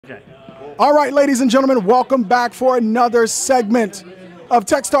Okay. All right, ladies and gentlemen, welcome back for another segment of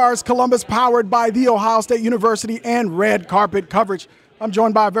Techstars Columbus, powered by The Ohio State University and Red Carpet Coverage. I'm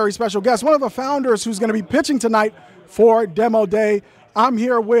joined by a very special guest, one of the founders who's going to be pitching tonight for Demo Day. I'm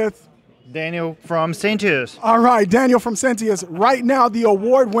here with Daniel from Sentius. All right, Daniel from Sentius. Right now, the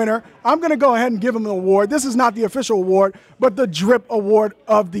award winner. I'm going to go ahead and give him the award. This is not the official award, but the Drip Award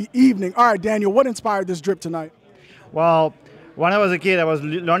of the evening. All right, Daniel, what inspired this drip tonight? Well, when I was a kid, I was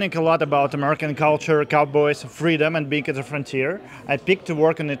learning a lot about American culture, cowboys, freedom, and being at the frontier. I picked to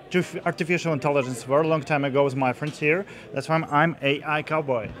work in artificial intelligence a very long time ago with my frontier. That's why I'm AI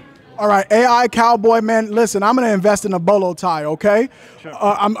cowboy. All right, AI cowboy, man. Listen, I'm going to invest in a bolo tie, okay? Sure.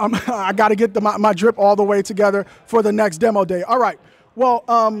 I got to get my drip all the way together for the next demo day. All right. Well,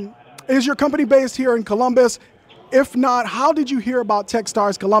 is your company based here in Columbus? If not, how did you hear about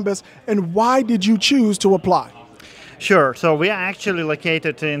Techstars Columbus, and why did you choose to apply? Sure. So we are actually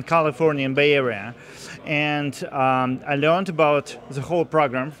located in California, in Bay Area, and I learned about the whole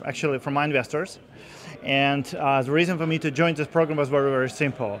program actually from my investors. And the reason for me to join this program was very, very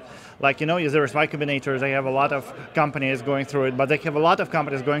simple. Like, you know, there's Y Combinator, they have a lot of companies going through it, but they have a lot of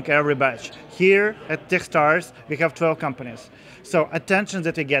companies going every batch. Here at Techstars, we have 12 companies. So attention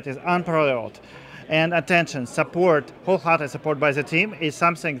that we get is unparalleled. And attention, support, wholehearted support by the team is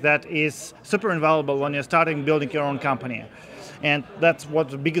something that is super invaluable when you're starting building your own company. And that's what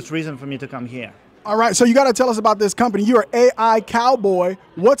the biggest reason for me to come here. All right, so you got to tell us about this company. You're an AI cowboy.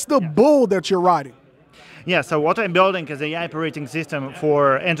 What's the bull that you're riding? Yeah, so what I'm building is an AI operating system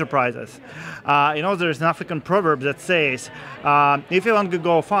for enterprises. You know, there's an African proverb that says, if you want to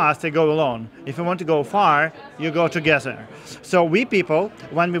go fast, you go alone. If you want to go far, you go together. So we people,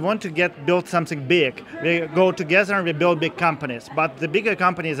 when we want to build something big, we go together and we build big companies. But the bigger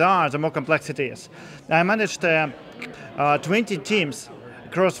companies are, the more complexity is. I managed 20 teams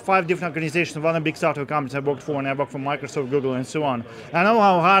across 5 different organizations, one of the big startup companies I worked for, and I worked for Microsoft, Google, and so on. I know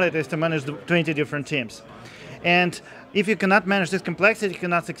how hard it is to manage 20 different teams. And if you cannot manage this complexity, you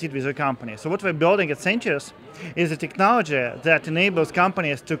cannot succeed with your company. So what we're building at Sentius is a technology that enables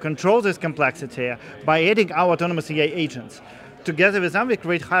companies to control this complexity by adding our autonomous AI agents. Together with them, we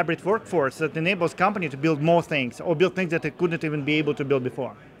create hybrid workforce that enables companies to build more things, or build things that they couldn't even be able to build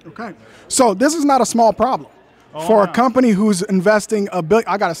before. Okay, so this is not a small problem. For a company who's investing $1 billion,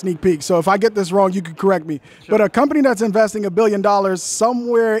 I got a sneak peek, so if I get this wrong, you can correct me. Sure. But a company that's investing $1 billion,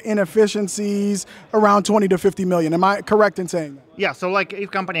 somewhere in efficiencies around 20 to 50 million. Am I correct in saying that? Yeah, so like if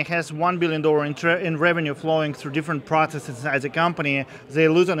company has $1 billion in revenue flowing through different processes inside the company, they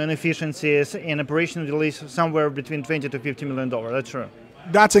lose on inefficiencies and operational delays somewhere between 20 to $50 million. That's true.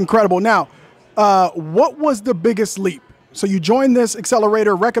 That's incredible. Now, what was the biggest leap? So you joined this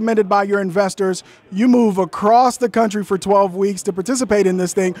accelerator recommended by your investors. You move across the country for 12 weeks to participate in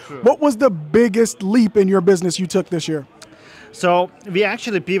this thing. Sure. What was the biggest leap in your business you took this year? So we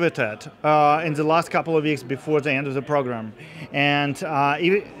actually pivoted in the last couple of weeks before the end of the program. And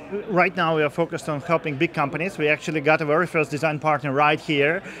right now we are focused on helping big companies. We actually got a very first design partner right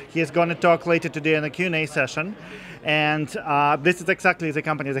here. He is going to talk later today in a Q&A session. And this is exactly the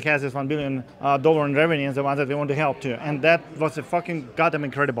company that has this $1 billion in revenue, and the one that we want to help to. And that was a fucking goddamn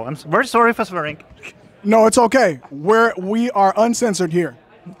incredible. I'm very sorry for swearing. No, it's okay. We are uncensored here.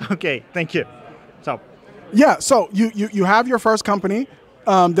 Okay, thank you. So. Yeah, so you have your first company.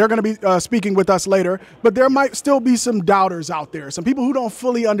 They're going to be speaking with us later, but there might still be some doubters out there, some people who don't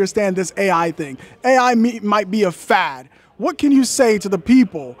fully understand this AI thing. AI might be a fad. What can you say to the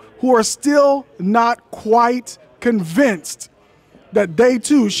people who are still not quite convinced that they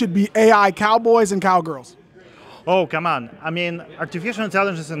too should be AI cowboys and cowgirls? Oh, come on. I mean, artificial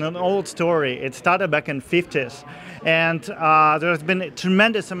intelligence is an old story. It started back in the 50s. And there's been a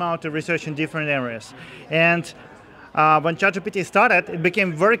tremendous amount of research in different areas. And when ChatGPT started, it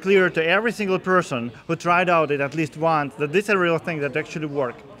became very clear to every single person who tried out it at least once that this is a real thing that actually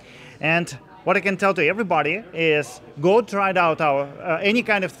works. And what I can tell to everybody is go try it out any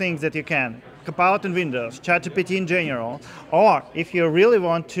kind of things that you can. Copilot in Windows, ChatGPT in general, or if you really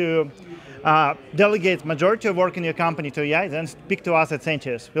want to delegate majority of work in your company to AI, then speak to us at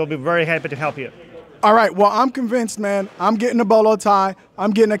Sentius. We'll be very happy to help you. All right, well, I'm convinced, man. I'm getting a bolo tie, I'm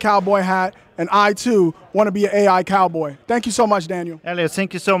getting a cowboy hat, and I too want to be an AI cowboy. Thank you so much, Daniel. Elio,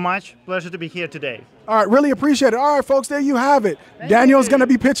 thank you so much. Pleasure to be here today. All right, really appreciate it. All right, folks, there you have it. Daniel's going to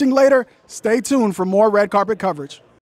be pitching later. Stay tuned for more red carpet coverage.